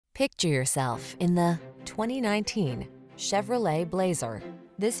Picture yourself in the 2019 Chevrolet Blazer.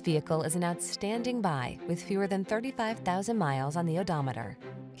 This vehicle is an outstanding buy with fewer than 35,000 miles on the odometer.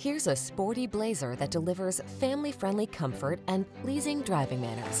 Here's a sporty Blazer that delivers family-friendly comfort and pleasing driving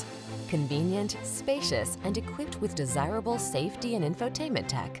manners. Convenient, spacious, and equipped with desirable safety and infotainment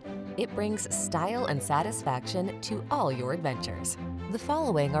tech, it brings style and satisfaction to all your adventures. The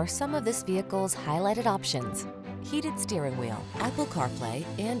following are some of this vehicle's highlighted options: heated steering wheel, Apple CarPlay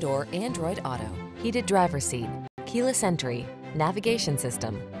and/or Android Auto, heated driver's seat, keyless entry, navigation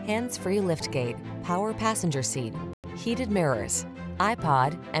system, hands-free liftgate, power passenger seat, heated mirrors,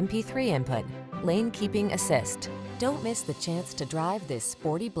 iPod, MP3 input, lane keeping assist. Don't miss the chance to drive this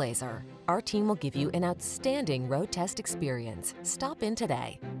sporty Blazer. Our team will give you an outstanding road test experience. Stop in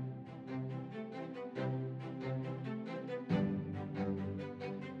today.